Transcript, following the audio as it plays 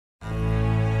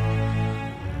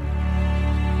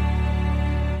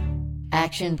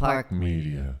Action Park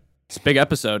Media. It's a big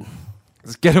episode.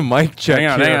 Let's get a mic check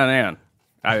Hang here.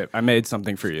 on. I made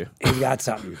something for you. He's got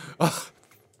something.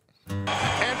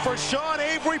 And for Sean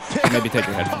Avery, Maybe take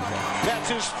your headphones off. that's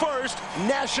his first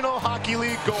National Hockey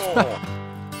League goal.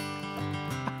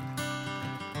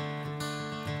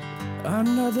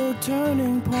 Another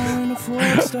turning point, a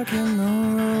fork stuck in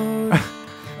the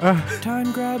road.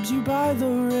 Time grabs you by the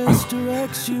wrist,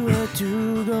 directs you where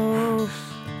to go.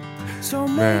 So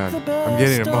make Man, the best I'm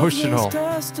getting of emotional. this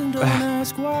test and don't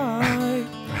ask why.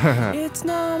 It's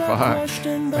not a Fuck.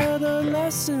 question, but a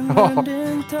lesson learned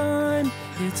in time.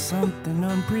 It's something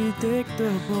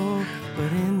unpredictable,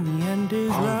 but in the end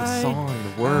is Oh, the right. song,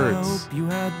 the words. I hope you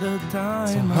had the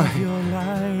time of your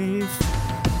life.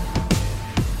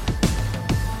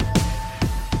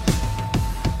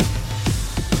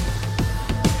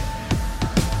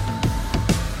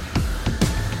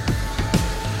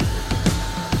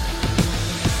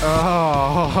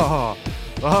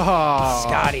 Oh.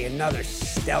 Scotty, another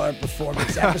stellar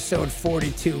performance. Episode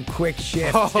 42, quick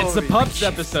shift. It's the Pups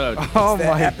episode. Oh The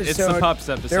my. episode- It's the Pups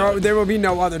episode. There will be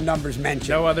no other numbers mentioned.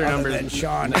 No other numbers. than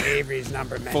Sean Avery's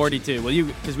number mentioned. 42. Well,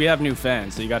 because we have new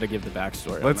fans, so you got to give the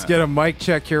backstory. on Let's that. get a mic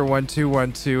check here.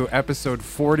 1212, episode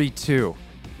 42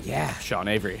 Yeah. Sean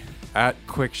Avery. at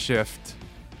Quick Shift.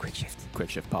 Quick shift. Quick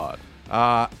Shift Pod.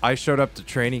 I showed up to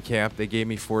training camp. They gave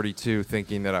me 42,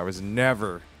 thinking that I was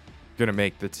never gonna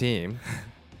make the team,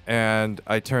 and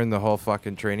I turned the whole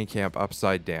fucking training camp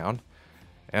upside down,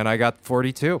 and I got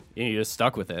 42, You just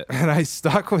stuck with it. and I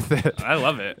stuck with it. I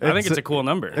love it. I think it's a cool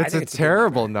number. It's think a it's a good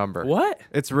terrible number. What?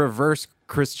 It's reverse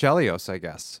Chris Chelios, I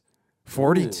guess.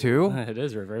 42. It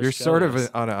is reverse. You're sort of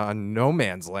Chelios. on no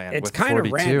man's land. It's with kind of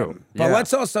 42. random. But Yeah.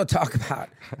 let's also talk about.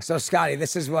 So, Scotty,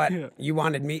 this is what you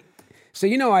wanted me. So,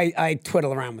 you know, I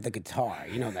twiddle around with the guitar.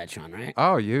 You know that, Sean, right?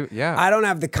 Oh, yeah. I don't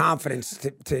have the confidence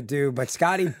to do, but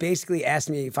Scotty basically asked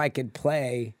me if I could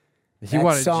play. He that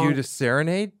wanted song. you to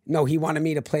serenade. No, he wanted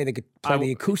me to play the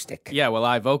acoustic. Yeah, well,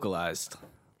 I vocalized.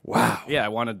 Wow. Yeah, I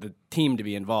wanted the team to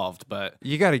be involved, but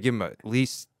You got to give him at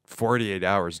least 48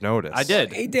 hours notice. I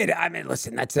did. He did. I mean,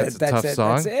 listen, that's a tough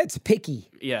song? It's picky.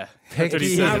 Yeah. Picky. That's what he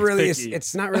It's said. not really. picky.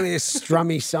 It's not really a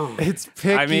strummy song. It's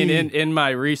picky. I mean, in my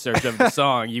research of the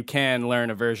song, you can learn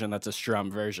a version that's a strum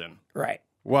version. Right.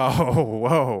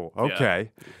 Whoa.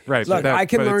 Okay. Right. Look, but I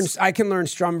can but learn. It's, I can learn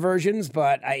strum versions,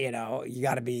 but you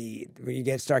got to be when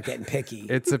you start getting picky.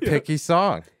 it's a picky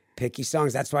song. Picky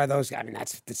songs. That's why those. I mean,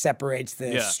 that separates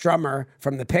the Yeah. strummer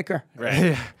from the picker.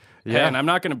 Right. Yeah. And I'm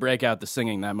not going to break out the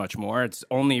singing that much more. It's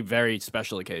only very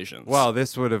special occasions. Well,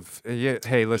 this would have.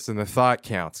 Hey, listen, the thought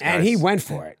counts. Guys. And he went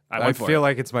for it. I I went for feel it.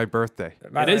 like it's my birthday.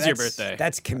 By It the way, is your that's- birthday.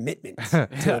 That's commitment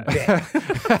to a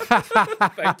bit.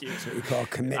 Thank you. That's what we call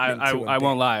commitment I to a bit.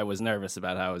 won't lie. I was nervous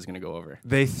about how it was going to go over.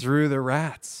 They threw the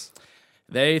rats.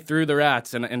 They threw the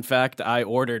rats, and in fact, I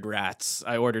ordered rats.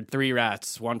 I ordered 3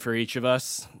 rats, one for each of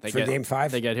us. For Game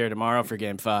 5? They get here tomorrow for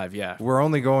Game 5. Yeah. We're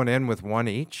only going in with one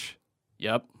each.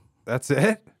 Yep. That's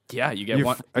it. Yeah. You get You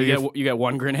one. f- are You you get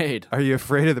one grenade. Are you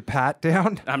afraid of the pat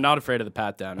down? I'm not afraid of the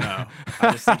pat down. No.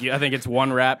 I think it's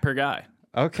 1 rat per guy.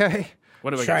 Okay.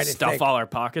 What are we Trying going to to stuff think. all our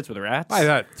pockets with rats? I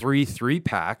thought 3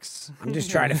 packs. I'm just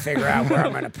trying to figure out where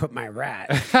I'm going to put my rat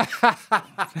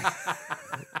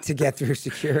to get through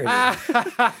security.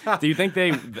 Do you think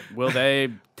will they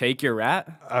take your rat?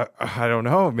 I don't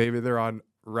know. Maybe they're on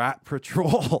rat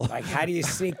patrol. Like, how do you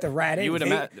sneak the rat in? You would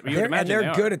imagine and they're they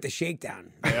are. good at the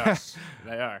shakedown. They are.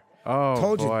 They are. Oh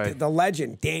Told boy. you, the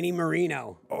legend, Danny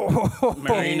Marino. Marino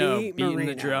Danny beating the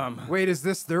Marino. drum. Wait, is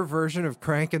this their version of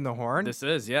cranking the horn? This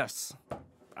is, yes.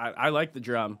 I like the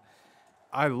drum.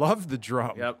 I love the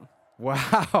drum. Yep.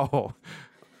 Wow.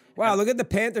 Wow, look at the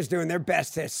Panthers doing their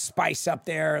best to spice up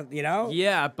their,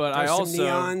 Yeah, but I There's some also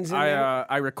neons in there.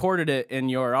 I recorded it in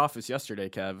your office yesterday,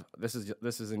 Kev. This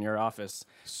is in your office.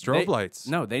 Strobe lights.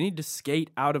 No, they need to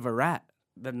skate out of a rat.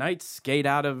 The Knights skate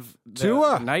out of the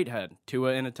Tua. Nighthead.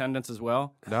 Tua in attendance as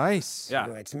well. Nice. Yeah.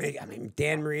 It's me. I mean,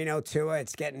 Dan Marino, Tua,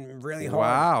 it's getting really hard.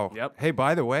 Wow. Yep. Hey,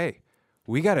 by the way,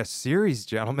 we got a series,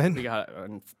 gentlemen. We got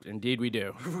indeed we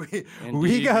do. we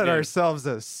Indeed got do. ourselves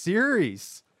a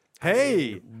series.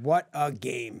 Hey, What a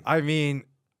game. I mean,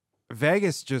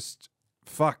 Vegas just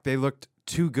they looked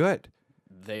too good,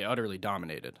 They utterly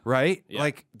dominated. right? Yeah.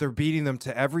 Like they're beating them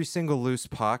to every single loose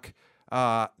puck.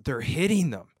 They're hitting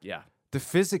them. Yeah. The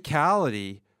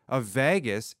physicality of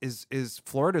Vegas is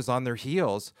Florida's on their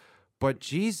heels, but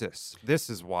Jesus, this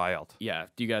is wild. Yeah.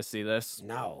 Do you guys see this?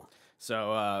 No.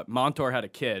 So Montour had a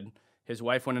kid. His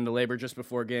wife went into labor just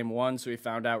before game 1, so he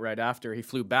found out right after. He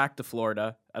flew back to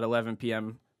Florida at 11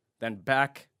 p.m., then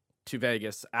back to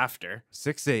Vegas after.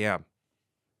 6 a.m.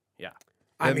 Yeah.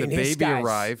 and mean, the his baby guy's-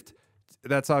 arrived.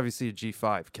 That's obviously a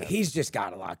G5, Kev. He's just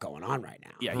got a lot going on right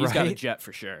now. Yeah, he's got a Right? jet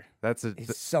for sure. That's a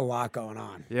It's a lot going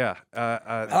on. yeah.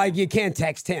 Like you can't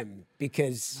text him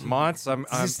because Monts, I'm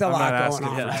just a not lot going asking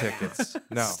on for right tickets. No.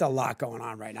 there's just a lot going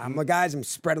on right now. Guys, I'm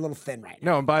spread a little thin right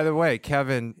now. No, and by the way,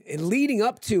 Kevin, And leading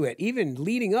up to it, even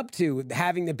leading up to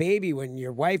having the baby when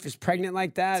your wife is pregnant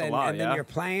like that, a and, lot, and then yeah. you're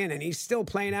playing, and he's still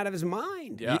playing out of his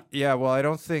mind. Yeah. yeah, well, I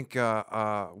don't think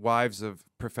wives of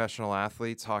professional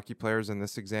athletes, hockey players in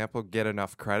this example, get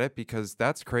enough credit because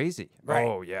that's crazy. Right.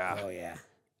 Oh, yeah. Oh yeah,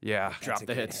 Yeah. Drop a the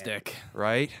good hit hit. stick.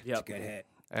 Right? Yep. good hit.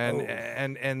 And, Oh.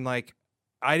 and like,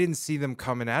 I didn't see them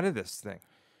coming out of this thing.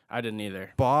 I didn't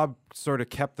either. Bob sort of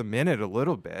kept them in it a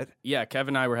little bit. Yeah,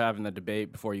 Kevin and I were having the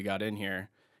debate before you got in here.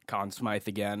 Conn Smythe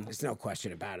again. There's no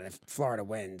question about it. If Florida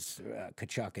wins,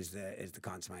 Kachuk is the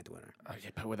Conn Smythe winner. Oh, yeah,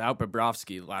 but without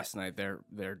Bobrovsky last night,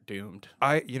 they're doomed.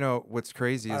 You know, what's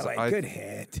crazy is Good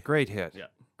hit. great hit. Yeah.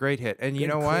 Great hit. And you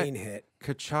Good, know what? clean hit.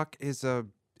 Kachuk is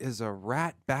a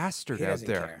rat bastard He out doesn't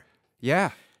there. care. Yeah.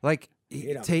 Like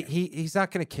He don't he's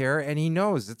not going to care and he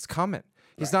knows it's coming.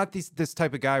 He's not this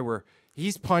type of guy where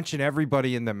he's punching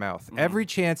everybody in the mouth. Every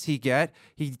chance he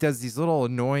does these little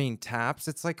annoying taps.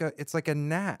 It's like a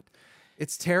gnat.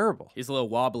 It's terrible. He's a little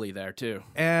wobbly there too.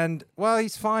 And well,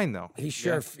 he's fine though. He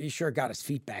sure got his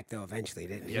feet back though eventually,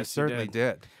 didn't he? He certainly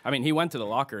did. I mean, he went to the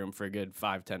locker room for a good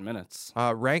 5-10 minutes.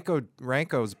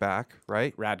 Ranko's back,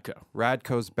 right?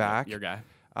 Radko's back. Your guy.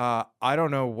 I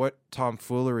don't know what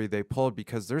tomfoolery they pulled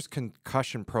because there's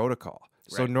concussion protocol.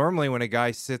 So Right. normally when a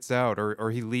guy sits out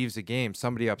or he leaves a game,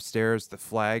 somebody upstairs, the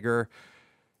flagger,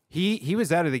 he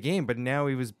was out of the game, but now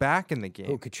he was back in the game.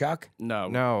 Who, Kachuk? No.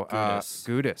 No, Gudis.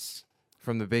 Gudis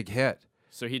from the big hit.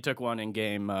 So he took one in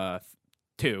game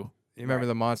 2. You remember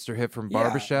the monster hit from Yeah,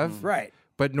 Barbashev? right.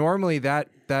 But normally that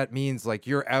means like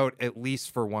you're out at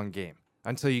least for one game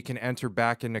until you can enter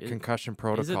back into concussion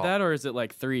protocol. Is it that or is it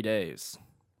like 3 days?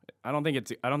 I don't think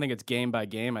it's game by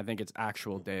game. I think it's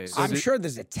actual days. I'm sure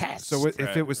there's a test. So if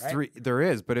it was Right. 3, there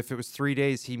is. But if it was 3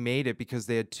 days, he made it because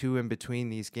they had 2 in between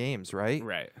these games, right?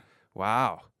 Right.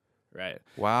 Wow, Right.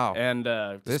 wow. And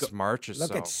This March is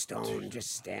Look so at Stone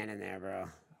just standing there, bro.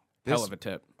 hell of a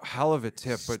tip. hell of a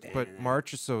tip. But Standing there.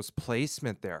 Marchessault's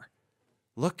placement there,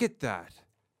 look at that.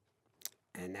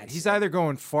 And that's He's either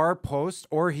going far post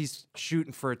or he's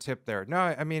shooting for a tip there. No,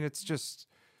 I mean it's just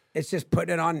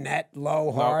putting it on net,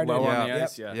 low, hard. Low and- on the Yeah.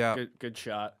 ice. Yeah. Yeah. Good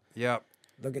shot. yep.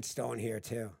 Look at Stone here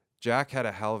too. Jack had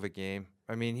a hell of a game.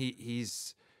 I mean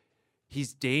he's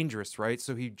dangerous, right?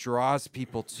 So he draws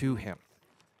people to him.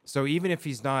 So even if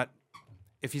he's not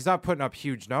putting up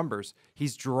huge numbers,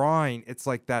 he's drawing. It's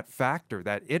like that factor,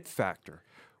 that it factor.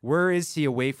 Where is he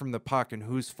away from the puck and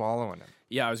who's following him?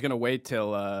 Yeah, I was gonna wait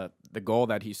till the goal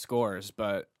that he scores,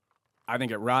 but I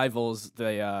think it rivals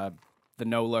the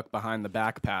no look behind the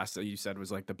back pass that you said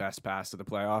was like the best pass of the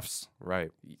playoffs.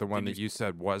 Right. The one that you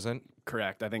said wasn't.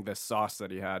 Correct. I think the sauce that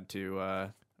he had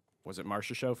to was it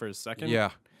Marchessault for his second? Yeah.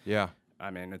 Yeah. I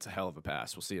mean, it's a hell of a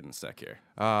pass. We'll see it in a sec here.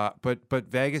 But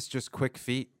Vegas just quick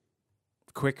feet.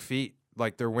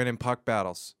 Like they're winning puck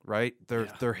battles, right?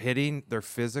 They're hitting, they're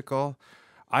physical.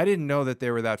 I didn't know that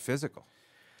they were that physical.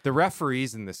 The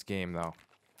referees in this game, though,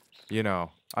 you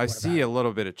know, I see a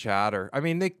little bit of chatter. I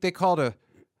mean, they called a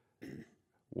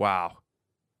wow.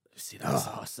 See that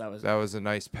sauce? That was a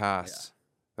nice pass.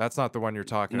 That's not the one you're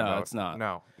talking No, about. it's not.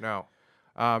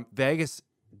 No. Vegas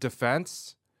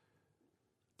defense,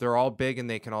 they're all big and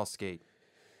they can all skate.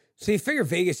 So you figure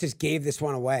Vegas just gave this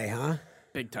one away, huh?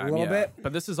 Big time, little yeah. bit?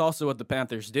 But this is also what the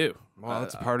Panthers do. Well,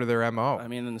 that's part of their MO. I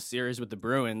mean, in the series with the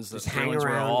Bruins, the hang Bruins were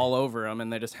around. all over them,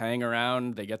 and they just hang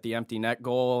around. They get the empty net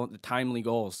goal, the timely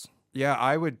goals. Yeah,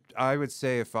 I would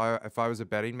say if I was a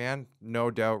betting man,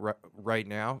 no doubt right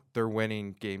now they're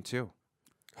winning game 2.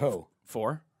 Who?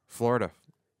 4?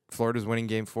 Florida's winning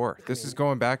game 4. This is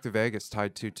going back to Vegas,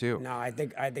 tied 2-2. No, I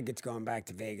think it's going back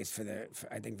to Vegas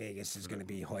I think Vegas is going to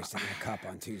be hoisting the cup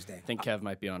on Tuesday. I think Kev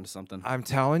might be onto something. I'm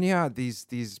telling you,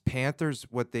 these Panthers,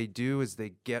 what they do is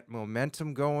they get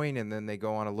momentum going and then they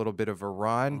go on a little bit of a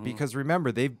run because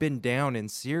remember they've been down in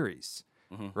series,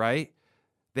 right?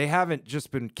 They haven't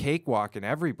just been cakewalking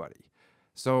everybody.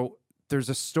 So there's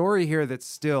a story here that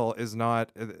still is not.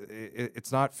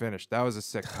 It's not finished. That was a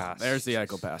sick pass. There's the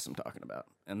Eichel pass I'm talking about,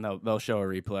 and they'll show a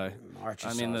replay.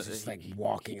 Marchessault's just like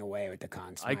walking away with the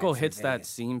concept. Eichel hits that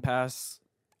seam pass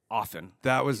often.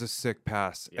 That was a sick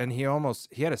pass, and he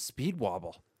had a speed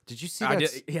wobble. Did you see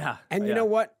that? Yeah. And you know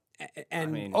what?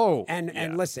 And mean,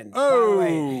 and listen. Oh. By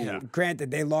the way, Yeah. granted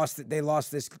they lost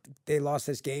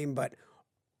this game, but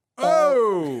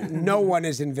no one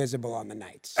is invisible on the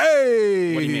Knights.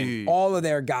 Hey! What do you mean? All of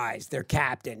their guys, their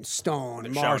captain, Stone,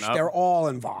 They're Marsh, showing up? they're all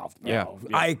involved. Bro. Yeah.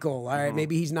 Eichel, all right,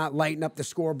 maybe he's not lighting up the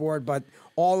scoreboard, but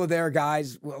all of their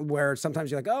guys, where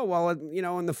sometimes you're like, oh, well,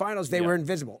 in the finals, they were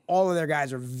invisible. All of their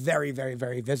guys are very, very,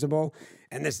 very visible.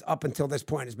 And this, up until this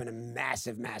point, has been a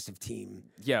massive, massive team.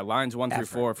 Yeah, lines 1 through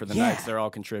 4 for the Yeah. Knights, they're all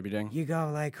contributing. You go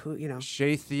like, who,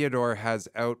 Shea Theodore has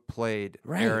outplayed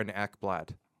Right. Aaron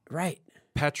Ekblad. right.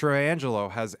 Petrangelo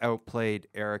has outplayed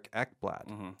Eric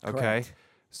Ekblad. Okay. Correct.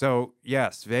 So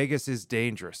yes, Vegas is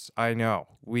dangerous. I know.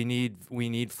 We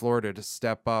need Florida to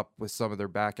step up with some of their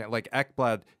back end. Like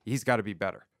Ekblad, he's got to be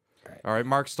better. Right. All right.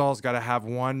 Mark Stahl's got to have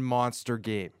one monster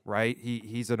game, right?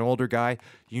 He's an older guy.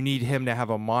 You need him to have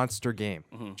a monster game.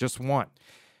 Just one.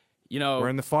 We're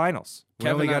in the finals. We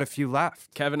Kevin, only got I- a few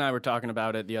left. Kevin and I were talking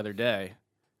about it the other day.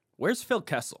 Where's Phil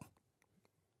Kessel?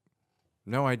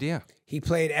 No idea. He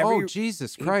played every. Oh,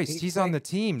 Jesus Christ. He's on the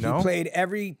team, He no? played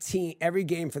every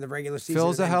game for the regular season.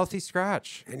 Phil's a and- healthy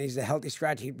scratch. And he's a healthy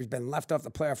scratch. He's been left off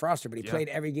the playoff roster, but he played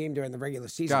every game during the regular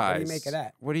season. Guys, What do you make of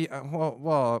that? What do you?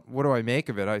 Well, what do I make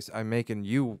of it? I'm making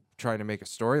you trying to make a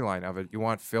storyline of it. You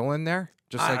want Phil in there,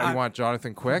 just like you want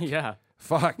Jonathan Quick? Yeah.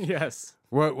 Fuck. Yes.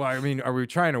 What? Well, I mean, are we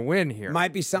trying to win here?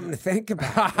 Might be something to think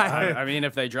about. I mean,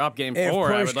 if they drop game if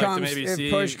 4, I push would like to comes, maybe if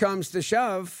see. push comes to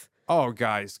shove, Oh,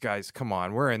 guys, come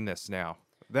on, we're in this now.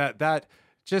 That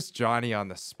just Johnny on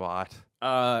the spot.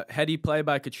 Heady play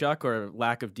by Kachuk or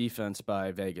lack of defense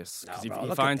by Vegas? No, Because bro, he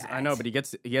look at finds, that. I know, but he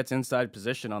gets inside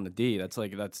position on the D. That's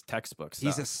textbook stuff.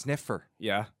 He's a sniffer.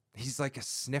 yeah, He's like a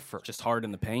sniffer. just hard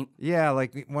in the paint. Yeah,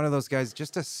 like one of those guys,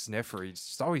 just a sniffer. He's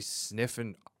just always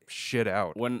sniffing shit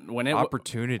out. When it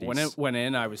Opportunities. when it went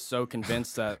in, I was so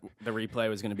convinced that the replay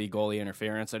was going to be goalie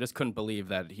interference. I just couldn't believe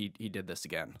that he did this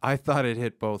again. I thought it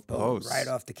hit both posts. right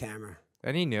off the camera.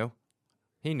 And he knew.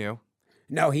 He knew.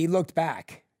 No, he looked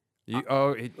back.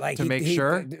 To make he,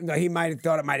 sure. No, he might have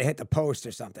thought it might have hit the post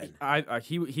or something.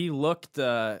 He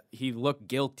looked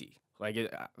guilty. Like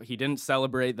he didn't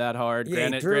celebrate that hard. Yeah,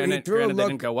 Granted, he threw a they look-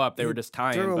 didn't go up. They were he just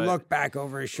tying. Threw a but look back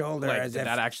over his shoulder like, as did if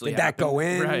that actually did that go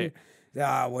in? happen?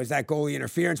 Right. Was that goalie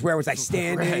interference? Where was I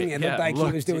standing? Right, It yeah. looked like he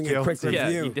was Looked doing a quick guilty.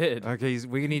 review. Yeah, he did. Okay,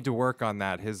 we need to work on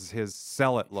that. His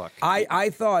sell it look.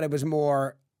 I thought it was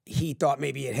more. He thought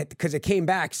maybe it hit because it came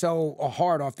back so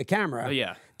hard off the camera.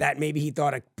 Yeah. That maybe he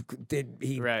thought it did.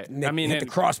 He Right. hit I mean, the and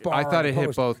crossbar. I or thought the it hit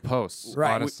post. both posts.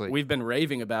 Right. Honestly. We've been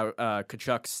raving about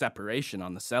Kachuk's separation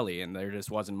on the celly, and there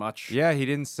just wasn't much. Yeah, he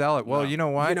didn't sell it. Well, you know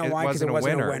what? You know why? 'Cause Wasn't it a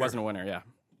wasn't a winner. winner. It wasn't a winner. Yeah.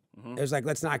 It was like,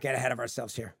 let's not get ahead of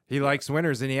ourselves here. He likes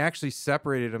winners, and he actually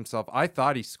separated himself. I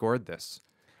thought he scored this.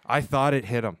 I thought it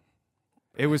hit him.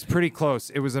 It was pretty close.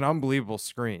 It was an unbelievable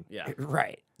screen. Yeah.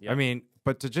 Right. I mean,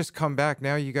 but to just come back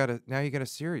now, you got a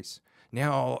series.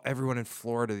 Now everyone in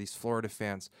Florida, these Florida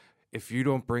fans, if you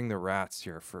don't bring the Rats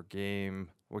here for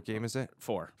what game is it?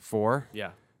 4. 4?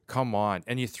 Yeah. Come on,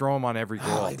 and you throw them on every goal.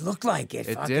 Oh, it looked like it.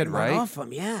 It fucking did, went right? off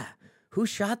him. Yeah. Who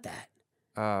shot that?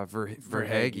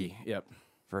 Verhage. Yep.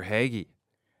 Verhage.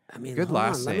 I mean, Good hold on,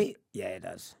 last let name. me. Yeah, it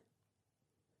does.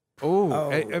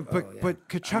 But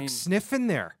Kachuk's I mean- sniffing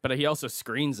there. But he also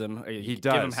screens him. He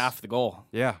Give him does. half the goal.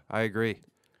 Yeah, I agree.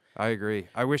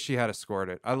 I wish he had scored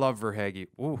it. I love Verhage.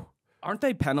 Ooh. Aren't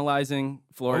they penalizing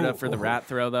Florida Oh, for the oh. rat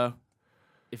throw though?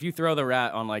 If you throw the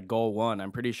rat on like goal 1,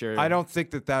 I'm pretty sure. I don't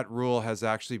think that rule has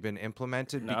actually been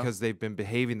implemented No? because they've been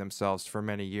behaving themselves for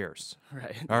many years.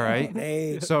 Right. All right.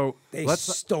 They So they let's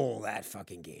stole that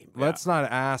fucking game. let's not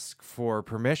ask for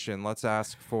permission. Let's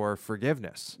ask for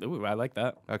forgiveness. Ooh, I like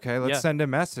that. Okay. Let's Yeah. send a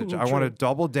message. Ooh, I want to true.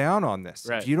 double down on this.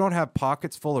 Right. If you don't have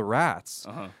pockets full of rats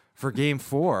for Game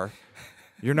 4,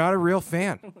 you're not a real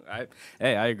fan. I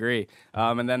agree.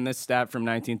 And then this stat from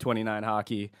 1929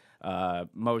 hockey: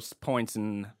 most points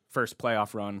in first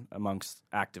playoff run amongst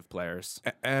active players.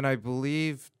 And I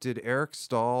believe, did Eric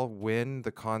Stahl win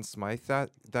the Conn Smythe that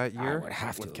I year? would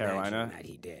have With to Carolina? imagine that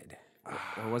he did.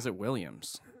 Or was it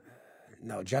Williams?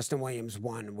 No, Justin Williams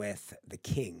won with the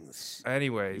Kings.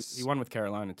 Anyways, He won with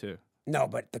Carolina too. No,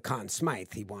 but the Conn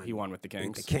Smythe, he won. He won with the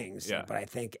Kings. The Kings. Yeah. But I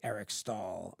think Eric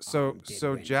Stahl. So did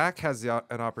win. Jack has an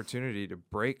opportunity to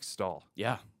break Stahl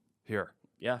Yeah. here.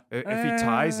 Yeah. If he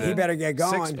ties it, He better get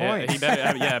 6 going. Yeah, points. he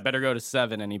better go to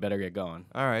 7, and he better get going.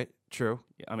 All right, true.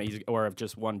 I mean, or of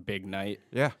just one big night.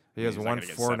 Yeah, he has He's not one gonna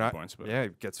get 4 7 night. points, but- Yeah, he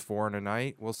gets 4 in a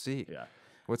night. We'll see. Yeah.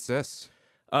 What's this?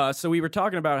 So we were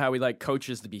talking about how we like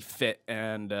coaches to be fit,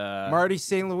 and Marty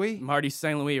St. Louis. Marty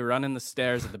St. Louis running the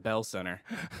stairs at the Bell Center.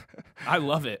 I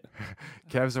love it.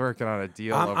 Kev's working on a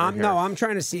deal over here. I'm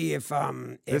trying to see if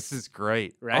This is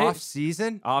great. Right? Off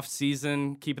season, Off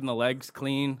season, keeping the legs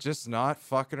clean. just not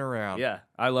fucking around. Yeah,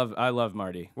 I love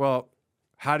Marty. Well,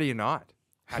 How do you not?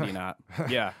 How do you not?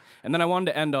 Yeah. And then I wanted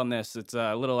to end on this. It's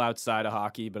a little outside of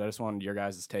hockey, but I just wanted your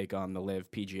guys' take on the Live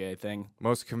PGA thing.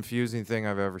 Most confusing thing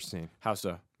I've ever seen. How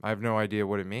so? I have no idea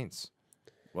what it means.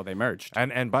 Well, they merged.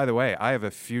 And by the way, I have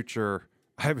a future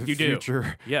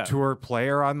Yeah. tour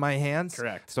player on my hands.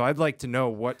 Correct. So I'd like to know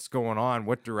what's going on.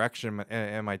 What direction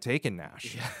am I taking,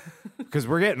 Nash? Because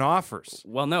we're getting offers.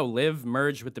 Well, no, Live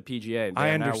merged with the PGA. And they I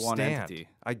are now understand. one entity.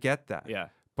 I get that. Yeah.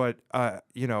 But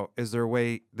is there a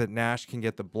way that Nash can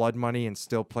get the blood money and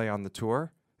still play on the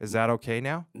tour? Is that okay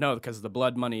now? No, because the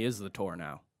blood money is the tour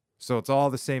now. So it's all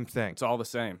the same thing. It's all the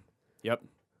same. Yep.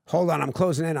 Hold on, I'm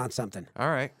closing in on something. All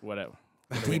right. What are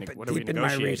Deep we in my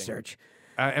negotiating? research.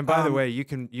 And by the way, you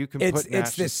can it's put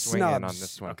Nash's the swing in on snubs.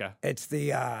 this one. Okay. It's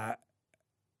the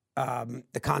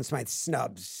Conn Smythe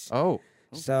snubs. Oh.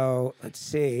 So let's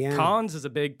see. Yeah. Cons is a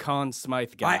big Conn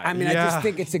Smythe guy. I mean, I Yeah. just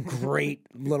think it's a great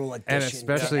little addition. And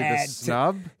especially to the add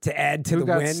snub. to add to Who the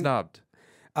got win. snubbed?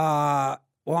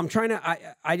 Well, I'm trying to.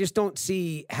 I just don't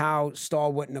see how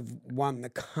Stahl wouldn't have won the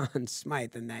Conn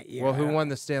Smythe in that year. Well, who won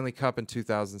the Stanley Cup in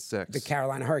 2006? The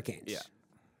Carolina Hurricanes. Yeah.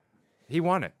 He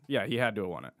won it. Yeah, he had to have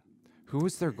won it. Who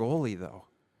was their goalie though?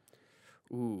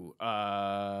 Ooh,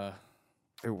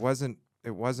 It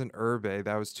wasn't Urbe.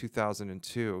 That was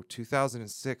 2002.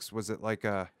 2006 was it like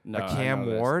a no, I Cam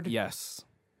know this. Ward? Yes.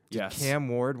 Yes. Cam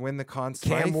Ward win the Conn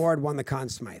Smythe? Cam Ward won the Conn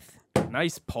Smythe.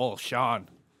 Nice pull, Sean.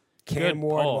 Cam Good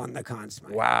Ward pull. won the Conn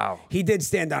Smythe. Wow. He did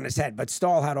stand on his head, but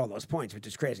Stahl had all those points, which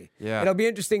is crazy. Yeah. It'll be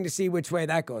interesting to see which way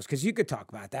that goes, because you could talk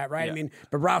about that, right? Yeah. I mean,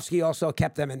 Bobrovsky also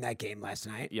kept them in that game last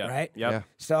night, Yeah. right? Yep. Yeah.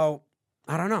 So,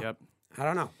 I don't know. Yep. I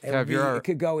don't know. Kev, It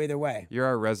could go either way. You're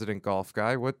our resident golf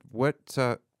guy. What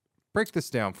break this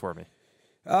down for me.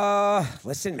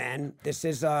 Listen, man, this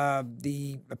is a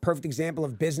perfect example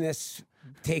of business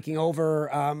taking over.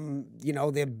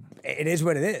 It is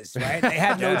what it is, right? They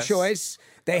had no Yes. choice.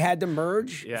 They had to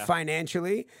merge Yeah.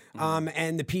 financially,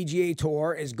 and the PGA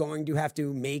Tour is going to have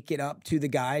to make it up to the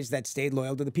guys that stayed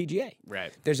loyal to the PGA.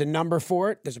 Right. There's a number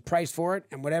for it. There's a price for it,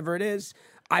 and whatever it is,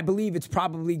 I believe it's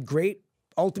probably great.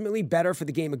 Ultimately, better for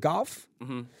the game of golf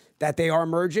that they are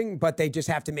merging, but they just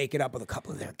have to make it up with a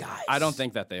couple of their guys. I don't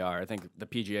think that they are. I think the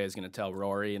PGA is going to tell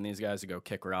Rory and these guys to go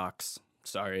kick rocks.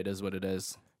 Sorry, it is what it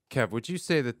is. Kev, would you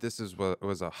say that this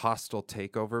was a hostile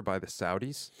takeover by the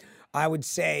Saudis? I would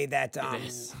say that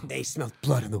they smelled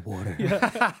blood in the water.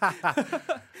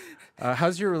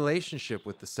 How's your relationship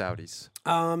with the Saudis?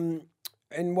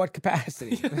 In what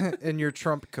capacity? In your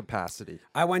Trump capacity?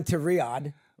 I went to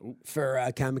Riyadh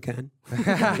for Comic-Con.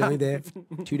 I was only there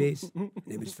for 2 days.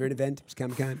 It was for an event. It was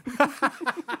Comic-Con.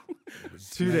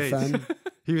 2 days. Fun.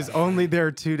 He was only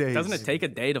there 2 days. Doesn't it take a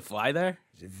day to fly there?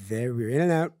 We were in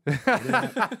and out.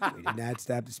 We did not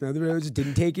stop to smell the roses.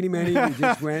 Didn't take any money. We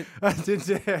just went. Yeah,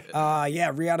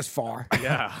 Riyadh is far.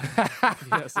 Yeah.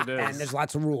 Yes, it is. And there's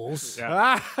lots of rules.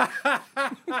 Yeah.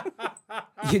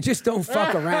 You just don't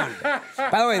fuck around.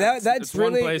 By the way, that's it's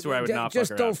one really place where I would not just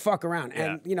fuck don't around. fuck around.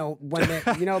 Yeah. And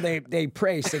when they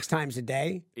pray 6 times a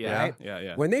day. Yeah, right?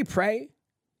 yeah. When they pray,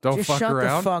 Don't just fuck shut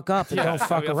around. the fuck up and Yeah, don't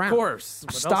fuck of around. course.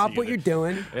 What else Stop are you what gonna you're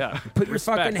doing. Yeah. Put your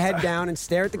fucking Respect. head down and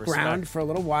stare at the ground for a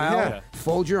little while. Yeah.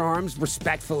 Fold your arms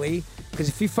respectfully, because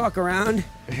if you fuck around,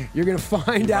 you're gonna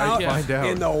find out find out.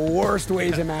 in the worst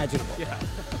ways imaginable.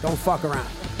 Don't fuck around.